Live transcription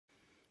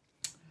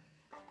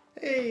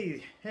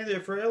Hey there,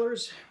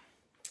 Frailers.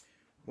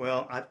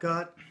 Well, I've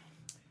got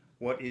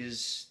what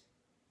is,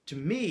 to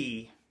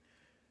me,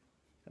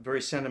 a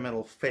very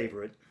sentimental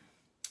favorite.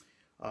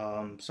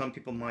 Some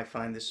people might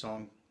find this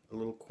song a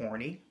little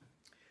corny,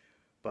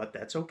 but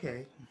that's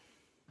okay.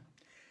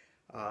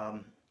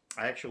 Um,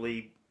 I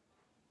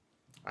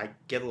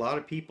get a lot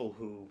of people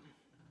who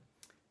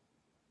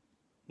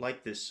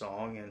like this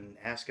song and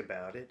ask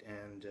about it,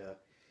 and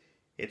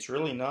it's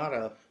really not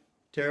a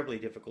terribly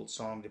difficult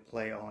song to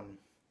play on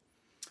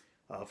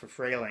for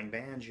Frailing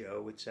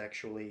Banjo.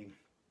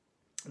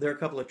 There are a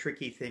couple of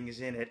tricky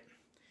things in it.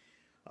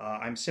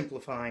 I'm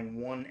simplifying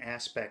one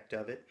aspect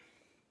of it.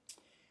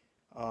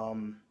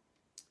 In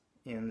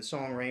the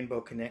song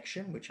Rainbow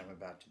Connection, which I'm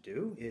about to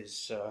do,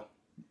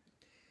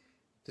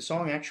 the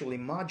song actually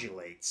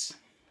modulates.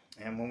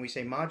 And when we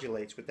say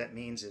modulates, what that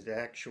means is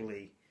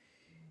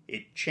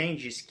it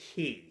changes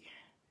key.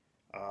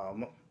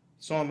 The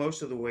song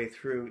most of the way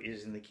through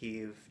is in the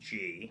key of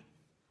G,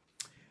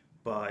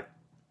 but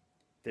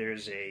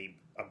there's a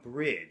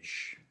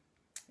bridge,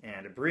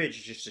 and a bridge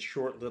is just a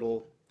short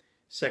little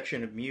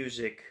section of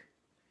music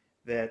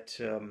that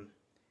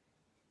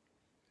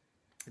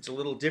it's a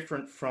little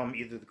different from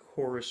either the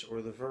chorus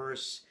or the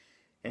verse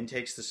and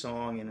takes the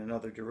song in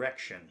another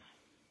direction.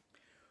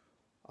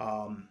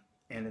 And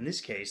in this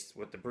case,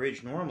 what the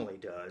bridge normally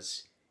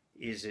does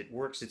is it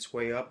works its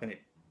way up and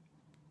it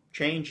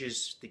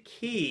changes the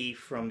key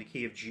from the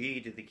key of G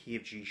to the key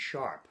of G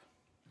sharp.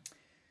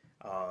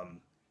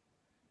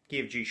 Key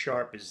of G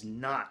sharp is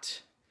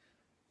not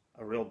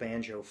a real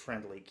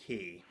banjo-friendly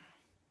key.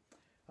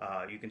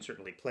 You can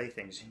certainly play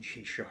things in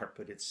G sharp,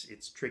 but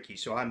it's tricky.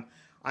 So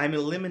I'm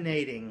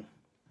eliminating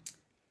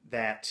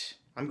that.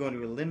 I'm going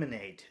to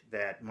eliminate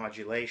that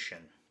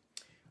modulation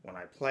when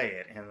I play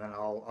it, and then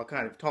I'll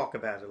kind of talk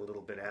about it a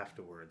little bit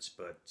afterwards.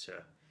 But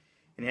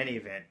in any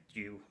event,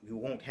 you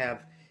won't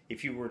have,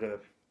 if you were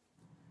to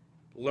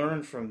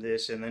learn from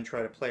this and then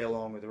try to play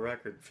along with the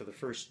record for the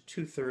first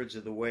 2/3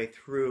 of the way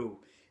through,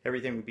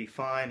 everything would be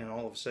fine, and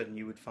all of a sudden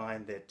you would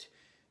find that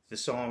the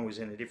song was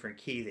in a different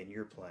key than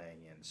you're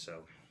playing in.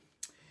 So,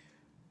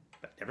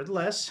 but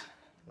nevertheless,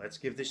 let's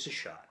give this a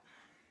shot.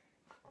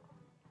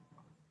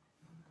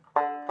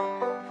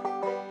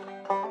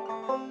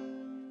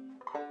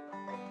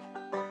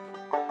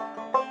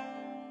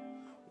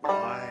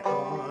 Why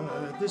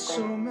are there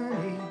so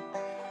many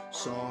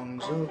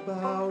songs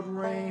about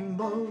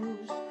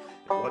rainbows?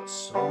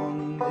 What's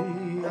on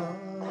the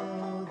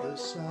other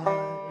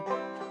side?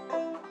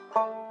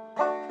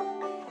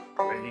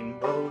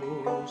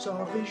 Rainbows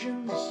are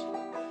visions,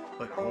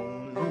 but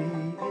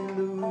only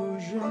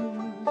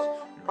illusions.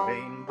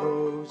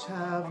 Rainbows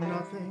have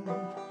nothing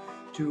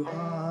to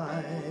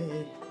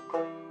hide.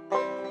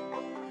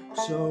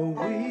 So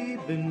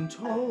we've been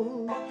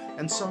told,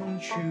 and some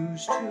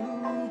choose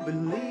to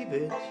believe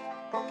it.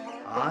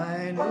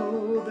 I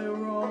know they're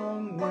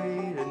wrong,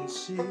 wait and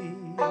see.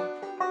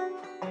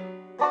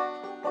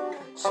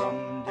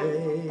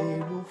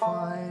 Someday we'll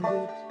find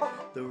it,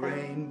 the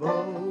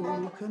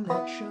rainbow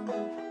connection,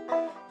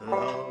 the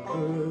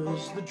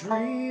lovers, the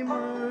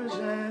dreamers,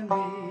 and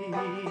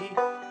me.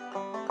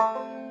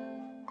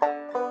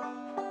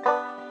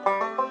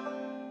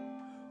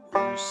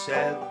 Who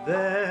said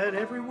that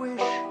every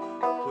wish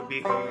would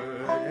be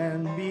heard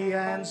and be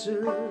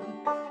answered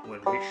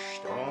when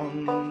wished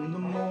on the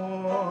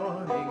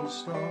morning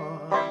star?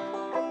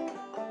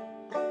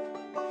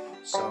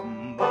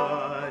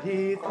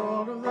 Somebody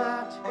thought of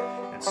that,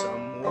 and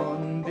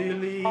someone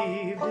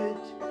believed it.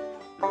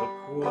 Look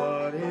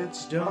what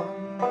it's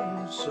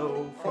done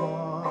so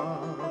far.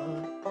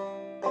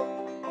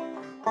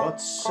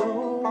 What's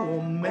so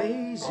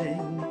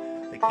amazing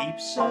that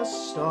keeps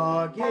us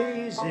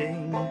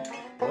stargazing?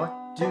 What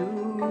do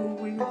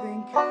we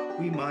think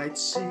we might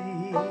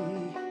see?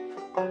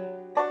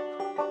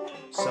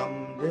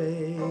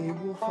 Someday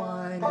we'll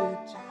find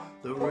it,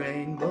 the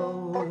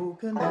rainbow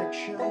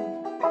connection,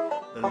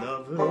 the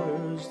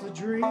lovers, the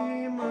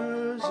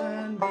dreamers,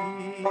 and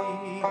me.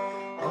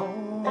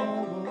 All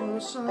of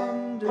us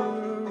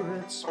under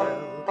its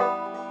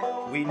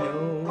spell, we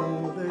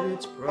know that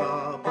it's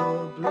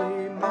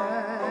probably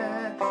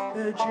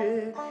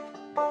magic.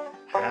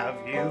 Have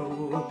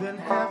you been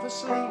half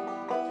asleep?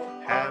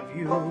 Have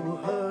you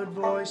heard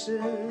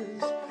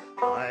voices?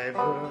 I've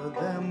heard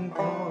them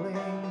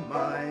calling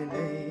my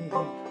name.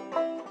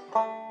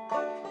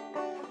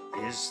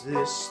 Is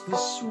this the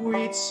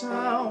sweet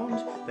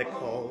sound that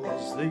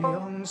calls the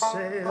young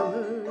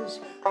sailors?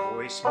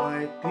 Voice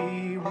might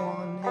be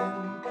one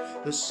and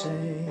the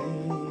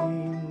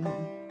same.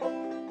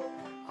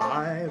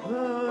 I've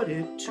heard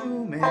it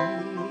too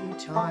many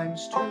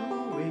times to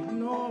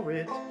ignore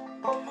it.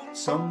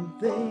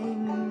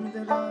 Something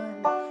that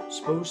I'm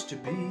supposed to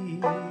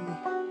be.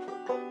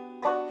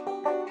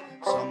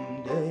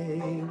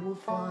 Someday we'll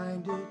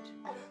find it,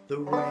 the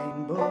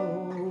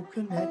rainbow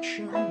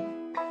connection,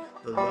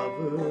 the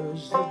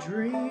lovers, the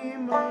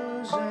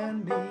dreamers,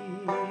 and me.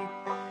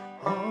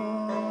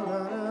 Oh, la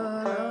la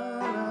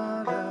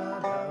la la la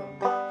la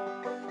la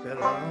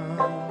la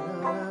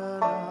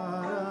la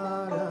la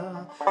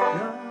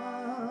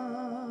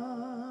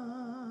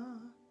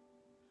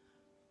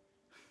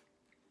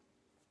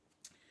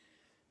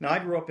I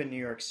grew up in New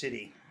York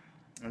City,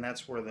 and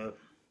that's where the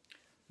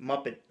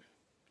Muppet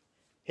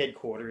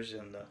headquarters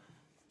and the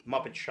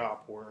Muppet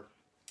shop were.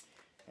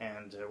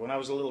 And when I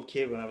was a little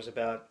kid, when I was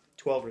about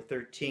 12 or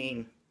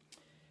 13,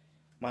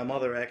 my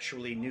mother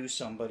actually knew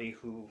somebody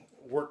who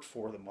worked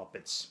for the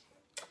Muppets.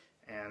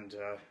 And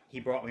he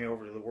brought me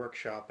over to the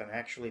workshop and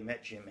actually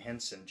met Jim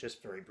Henson,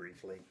 just very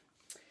briefly.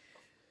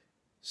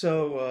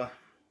 So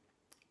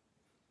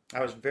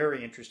I was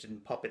very interested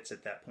in puppets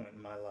at that point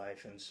in my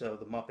life, and so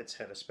the Muppets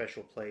had a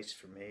special place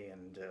for me,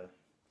 and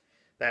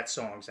that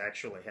song's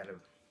actually had a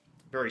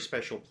very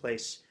special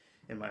place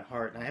in my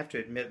heart. And I have to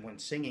admit, when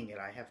singing it,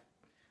 I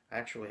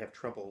actually have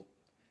trouble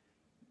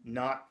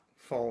not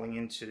falling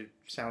into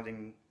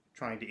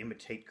trying to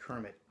imitate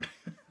Kermit.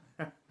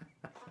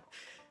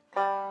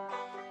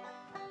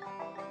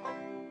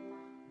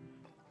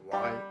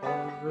 Why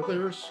are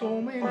there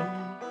so many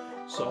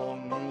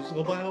songs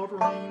about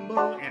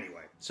rainbow?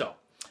 Anyway, so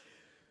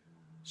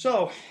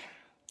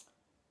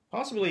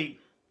possibly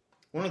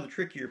one of the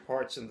trickier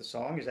parts in the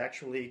song is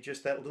actually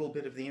just that little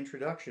bit of the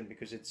introduction,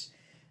 because it's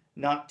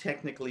not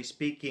technically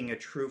speaking a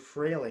true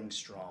frailing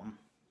strum.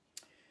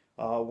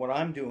 What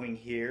I'm doing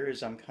here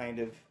is I'm kind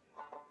of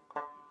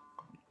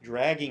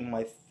dragging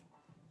my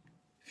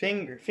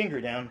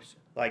finger down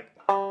like.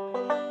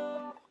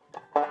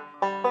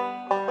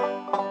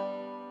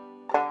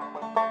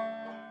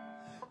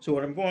 So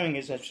what I'm going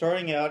is I'm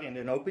starting out in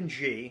an open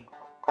G,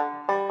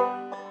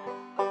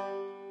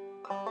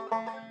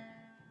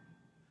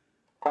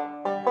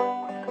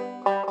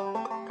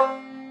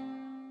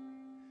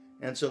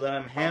 and so then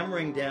I'm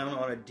hammering down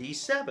on a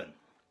D7.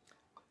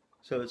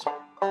 So it's,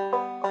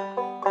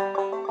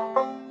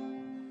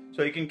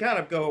 so you can kind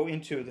of go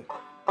into the,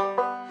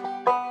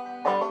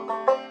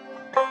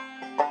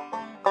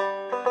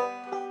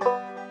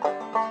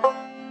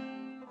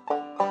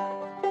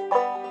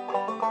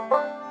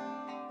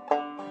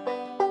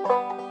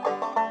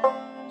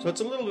 so it's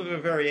a little bit of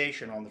a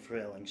variation on the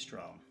frailing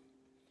strum.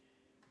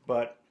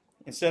 But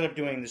instead of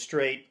doing the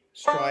straight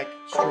strike,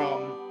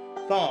 strum,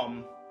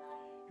 thumb,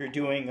 you're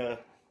doing a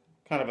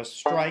kind of a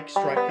strike,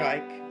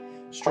 strike,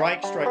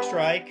 strike, strike,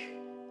 strike.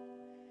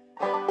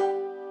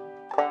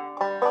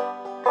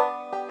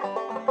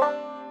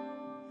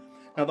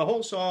 Now the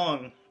whole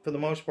song, for the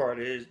most part,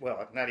 is,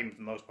 well, not even for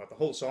the most part, the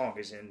whole song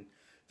is in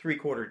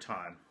 3/4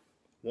 time,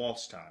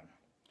 waltz time.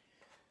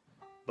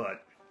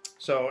 But,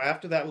 so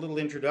after that little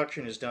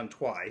introduction is done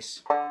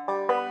twice,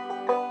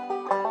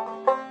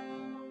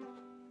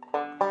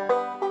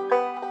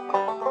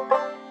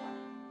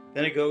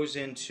 then it goes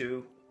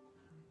into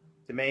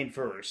the main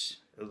verse,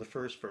 or the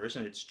first verse,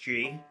 and it's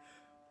G.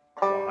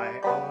 Why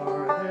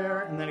are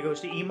there, and then it goes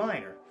to E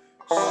minor.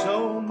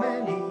 So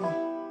many.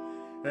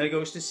 Then it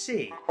goes to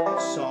C.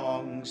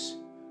 Songs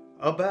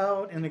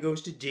about, and it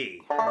goes to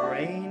D.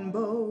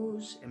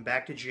 Rainbows, and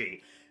back to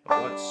G.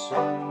 What's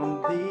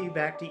on the,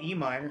 back to E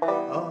minor,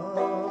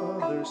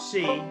 other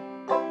C.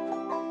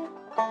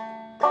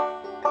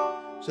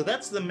 So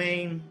that's the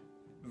main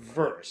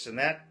verse, and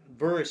that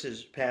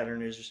verse's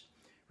pattern is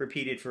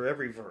repeated for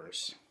every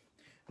verse.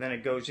 And then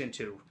it goes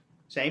into,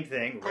 same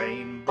thing,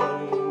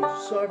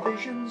 rainbows are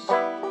visions,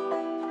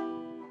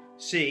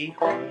 C,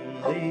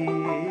 only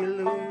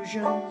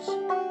illusions,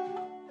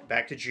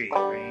 back to G,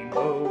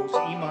 rainbows,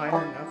 E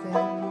minor, nothing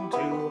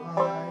to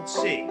hide,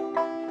 C.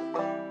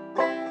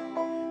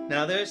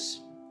 Now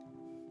this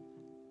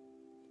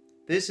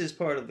is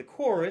part of the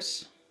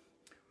chorus,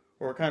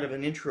 or kind of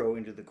an intro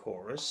into the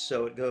chorus.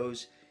 So it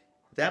goes,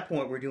 at that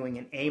point we're doing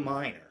an A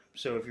minor.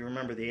 So if you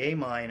remember the A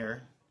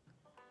minor,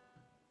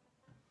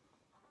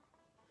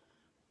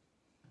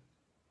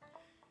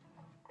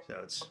 so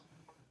it's,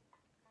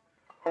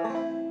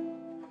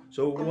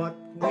 so what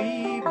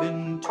we've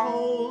been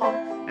told,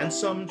 and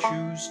some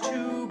choose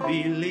to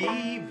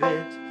believe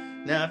it.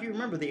 Now if you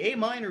remember, the A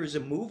minor is a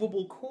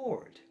movable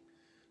chord.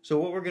 So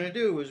what we're going to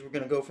do is we're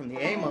going to go from the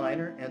A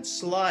minor and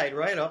slide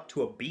right up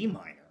to a B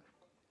minor.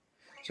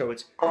 So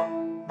it's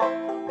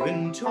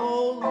been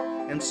told,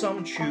 and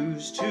some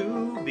choose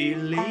to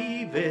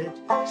believe it.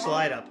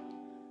 Slide up.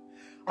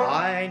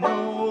 I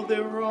know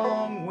the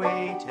wrong,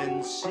 wait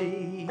and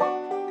see.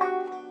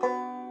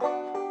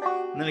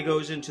 And then it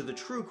goes into the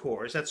true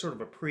chorus. That's sort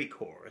of a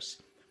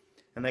pre-chorus.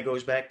 And then it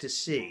goes back to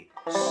C.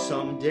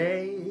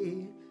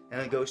 Someday.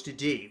 And it goes to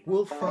D.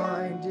 We'll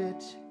find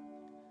it.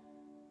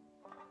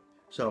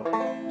 So,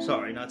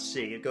 sorry, not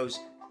C. It goes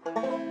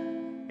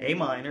A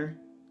minor.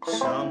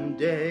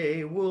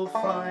 Someday we'll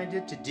find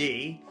it, to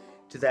D.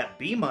 To that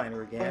B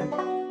minor again.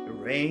 The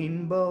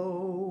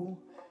rainbow.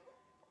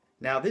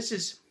 Now this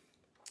is,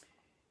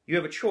 you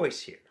have a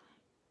choice here.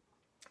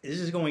 This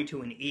is going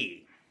to an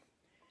E.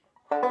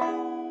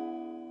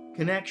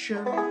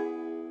 Connection.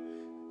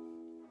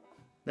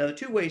 Now the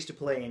two ways to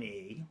play an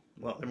E,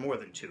 well, there are more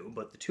than two,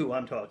 but the two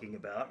I'm talking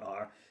about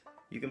are,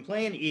 you can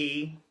play an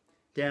E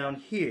down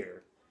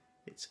here.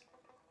 It's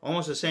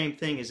almost the same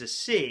thing as a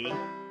C,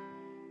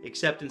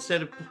 except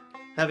instead of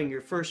having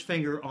your first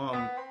finger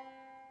on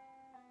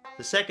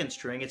the second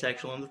string, it's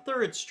actually on the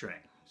third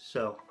string.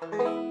 So,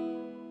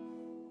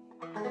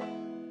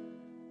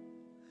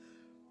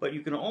 But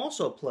you can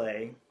also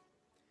play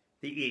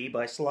the E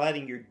by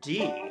sliding your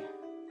D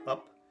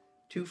up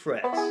 2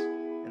 frets,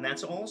 and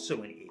that's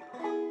also an E.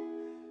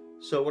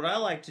 So what I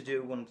like to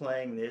do when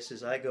playing this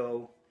is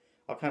I'll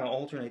kind of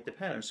alternate the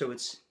pattern. So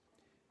it's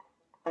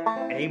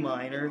A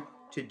minor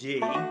to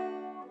D,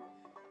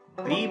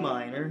 B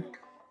minor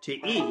to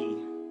E,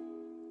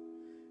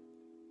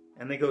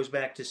 and then goes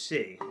back to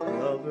C.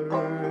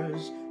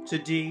 Lovers to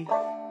D,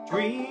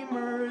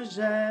 dreamers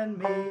and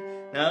me.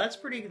 Now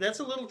that's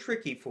a little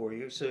tricky for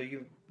you, so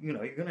you're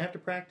going to have to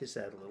practice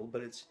that a little,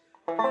 but it's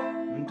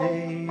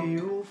someday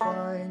you'll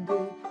find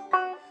it,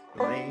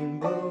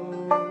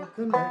 rainbow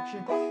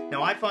connection.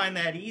 Now I find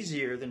that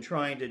easier than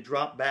trying to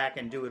drop back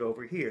and do it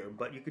over here,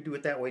 but you could do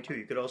it that way too.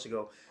 You could also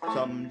go,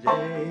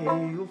 someday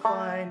you'll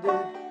find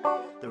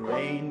it, the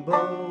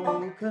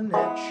rainbow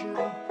connection.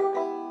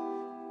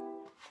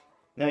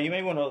 Now you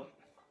may want to,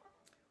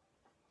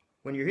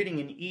 when you're hitting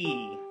an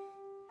E,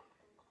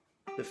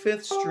 the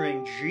 5th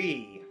string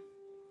G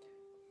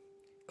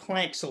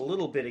clanks a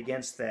little bit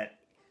against that,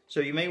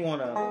 so you may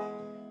want to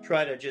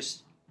try to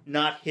just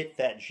not hit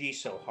that G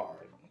so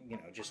hard.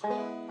 Just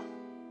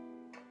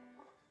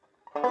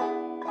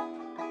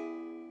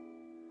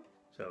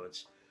so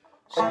it's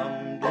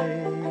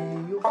someday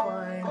you'll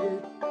find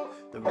it,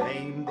 the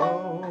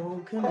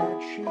rainbow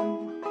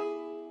connection,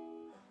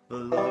 the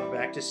love,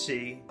 back to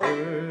C,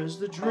 there's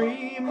the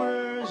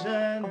dreamers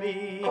and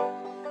me,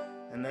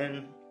 and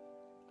then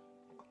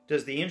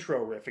does the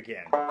intro riff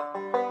again.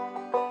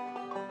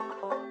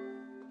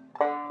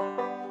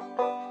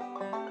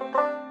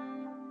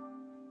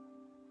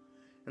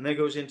 And then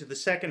goes into the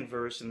second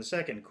verse and the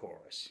second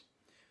chorus.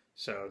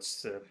 So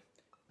it's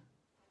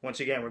once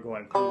again we're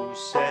going, who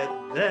said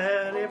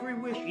that every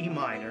wish, E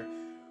minor,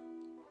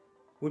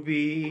 would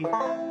be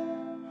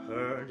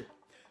heard?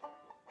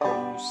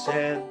 Who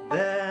said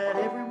that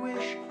every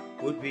wish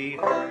would be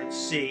heard?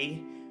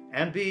 C,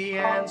 and be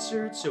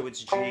answered, so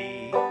it's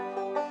G,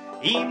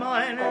 E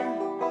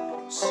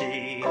minor,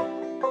 C,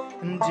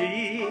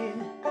 D,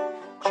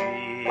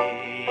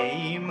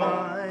 G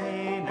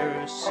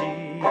minor, C.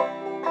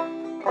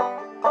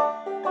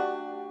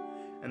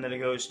 And then it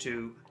goes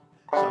to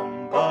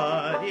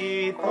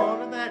somebody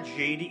thought of that,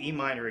 G to E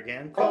minor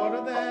again, thought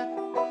of that,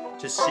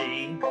 to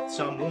C,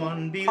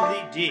 someone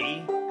believe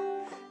D,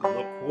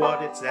 look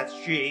what that's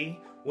G,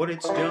 what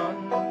it's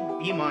done,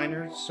 E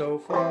minor so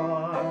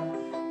far.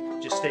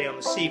 Just stay on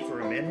the C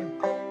for a minute.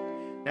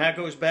 Now it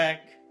goes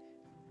back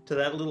to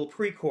that little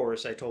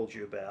pre-chorus I told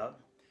you about,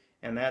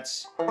 and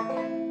that's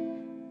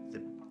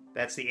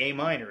the A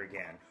minor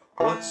again.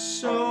 What's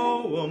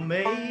so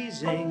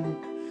amazing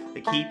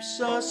that keeps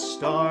us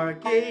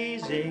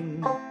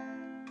stargazing?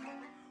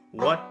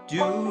 What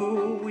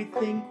do we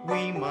think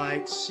we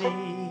might see?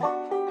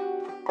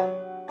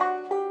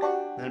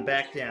 Then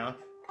back down,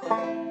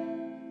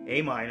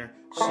 A minor,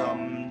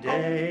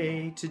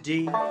 someday to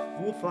D,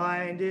 we'll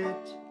find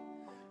it.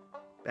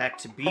 Back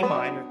to B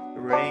minor, the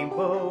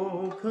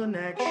rainbow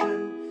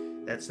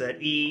connection. That's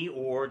that E,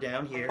 or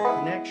down here,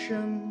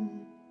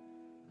 connection.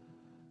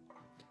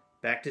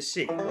 Back to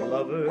C, the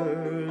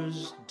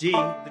lovers, D,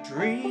 the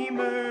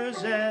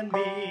dreamers and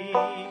me.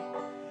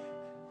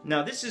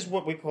 Now this is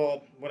what we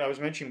call, what I was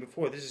mentioning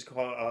before, this is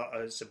called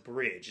it's a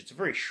bridge. It's a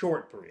very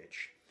short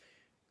bridge.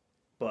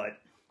 But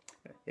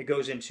it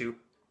goes into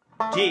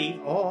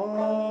D,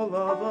 all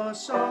of a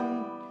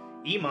sudden,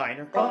 E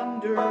minor,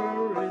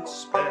 under its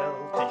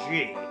spell, to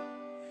G.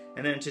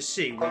 And then to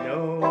C, we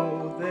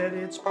know that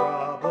it's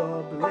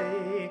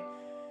probably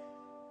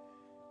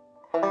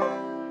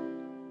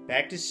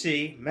back to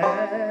C,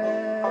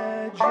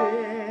 magic.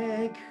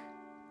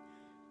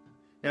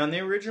 Now in the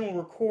original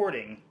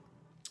recording,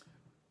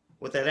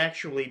 what that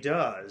actually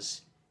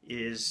does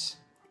is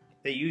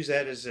they use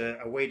that as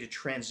a way to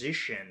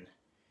transition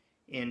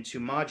into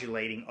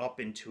modulating up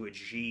into a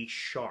G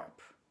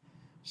sharp.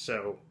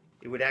 So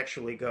it would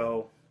actually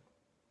go,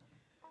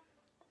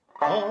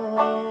 all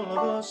of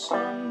us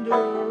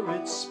under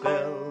its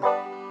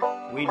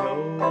spell, we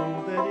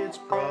know that it's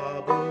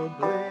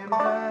probably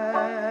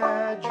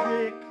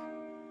magic.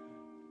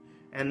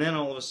 And then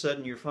all of a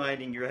sudden you're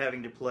finding you're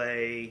having to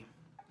play,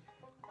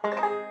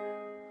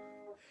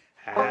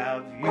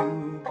 have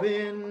you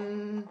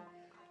been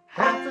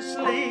half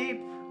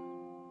asleep?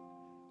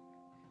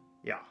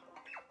 Yeah.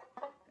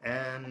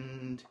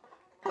 And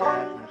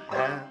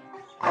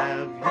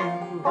have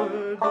you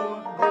heard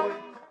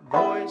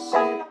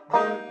voices?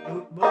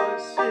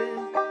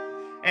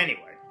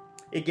 Anyway,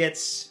 it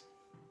gets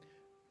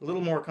a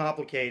little more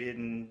complicated,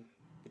 and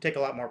it take a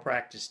lot more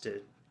practice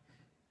to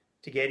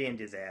get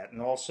into that. And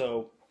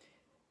also,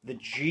 the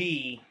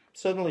G,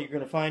 suddenly you're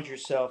going to find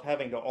yourself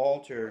having to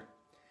alter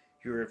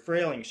your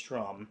frailing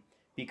strum,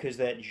 because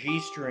that G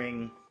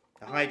string,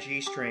 the high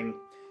G string,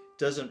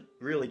 does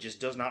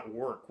not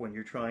work when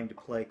you're trying to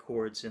play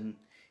chords in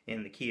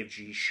the key of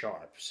G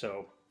sharp.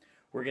 So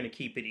we're going to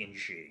keep it in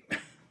G.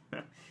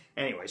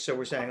 Anyway, so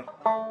we're saying,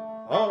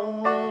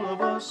 all of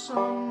us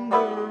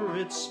under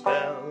its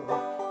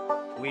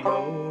spell, we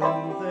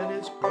know that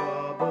it's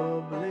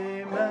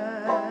probably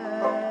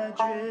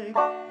magic.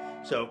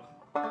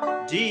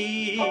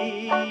 D,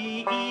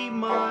 E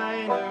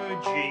minor,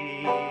 G,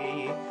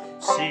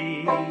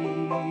 C,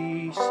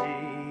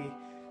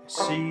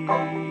 C,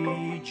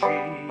 G,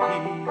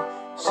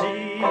 C,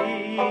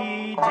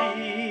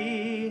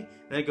 D.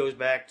 Then it goes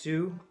back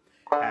to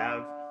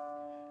have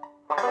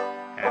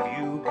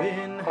you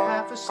been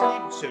half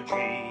asleep? So G,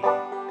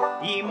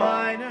 E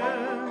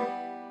minor,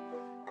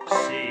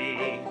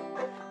 C,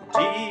 D,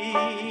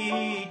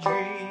 G,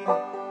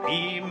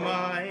 E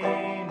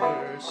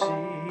minor, C,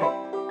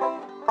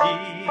 D,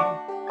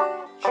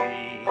 G,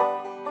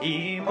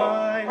 E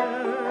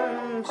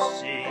minor,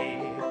 C,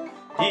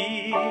 D,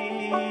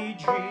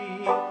 G,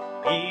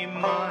 E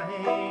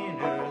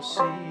minor, C,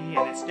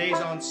 and it stays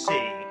on C.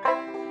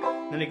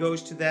 Then it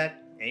goes to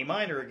that A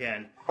minor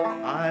again.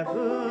 I've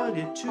heard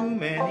it too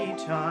many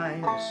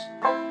times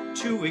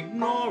to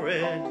ignore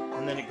it.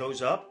 And then it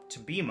goes up to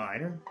B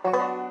minor.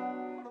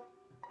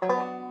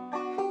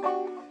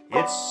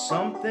 It's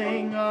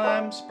something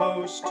I'm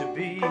supposed to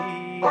be.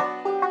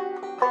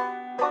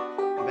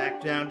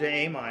 Back down to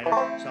A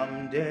minor.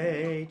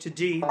 Someday to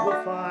D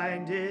we'll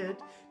find it.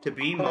 To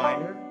B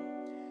minor.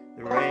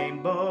 The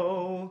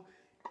rainbow.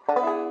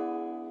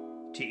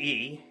 To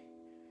E.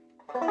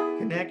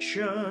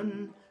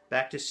 Connection.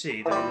 Back to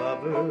C. The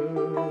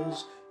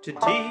lovers. To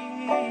D.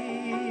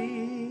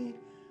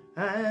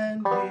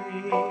 And B.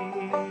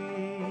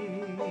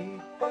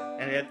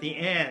 And at the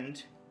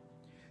end,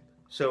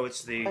 so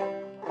it's the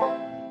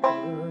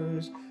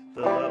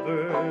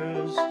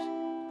lovers,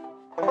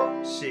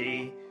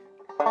 C,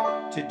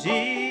 to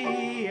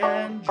D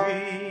and G,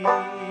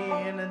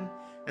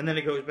 and then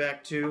it goes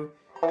back to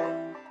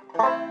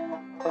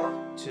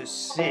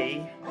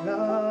C,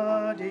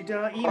 la, di,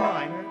 da, E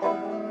minor,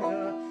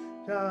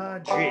 da, da,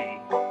 G,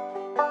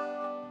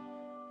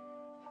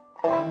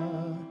 E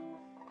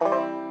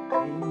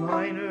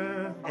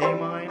minor, A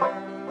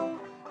minor,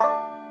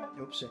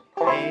 oops,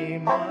 A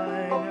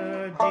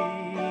minor, D,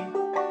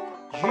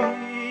 G.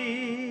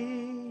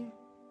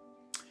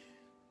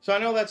 So I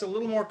know that's a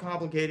little more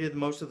complicated than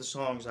most of the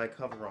songs I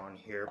cover on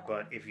here,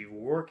 but if you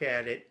work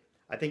at it,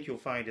 I think you'll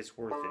find it's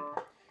worth it.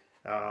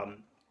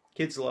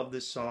 Kids love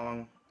this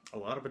song. A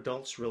lot of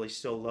adults really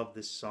still love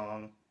this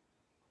song.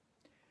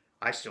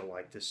 I still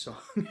like this song.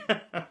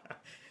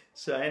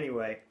 So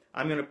anyway,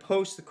 I'm going to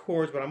post the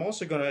chords, but I'm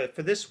also going to,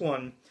 for this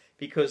one,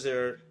 because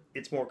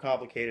it's more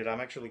complicated, I'm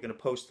actually going to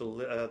post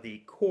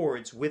the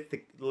chords with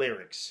the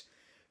lyrics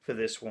for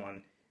this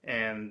one.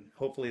 And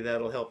hopefully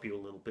that'll help you a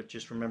little bit.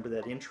 Just remember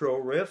that intro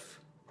riff.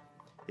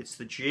 It's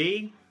the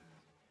G.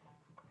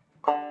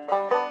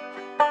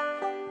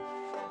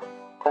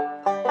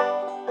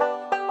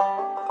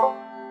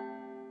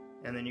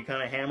 And then you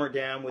kind of hammer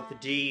down with the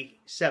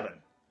D7.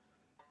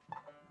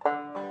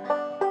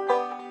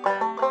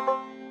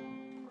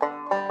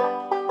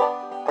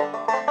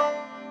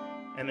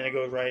 And then it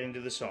goes right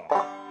into the song.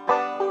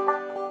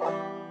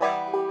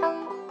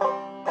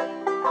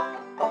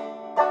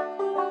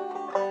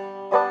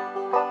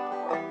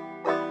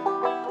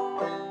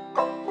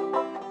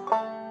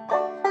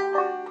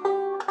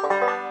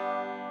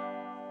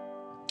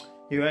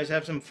 You guys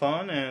have some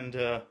fun,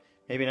 and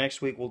maybe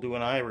next week we'll do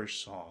an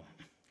Irish song.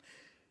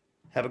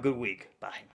 Have a good week. Bye.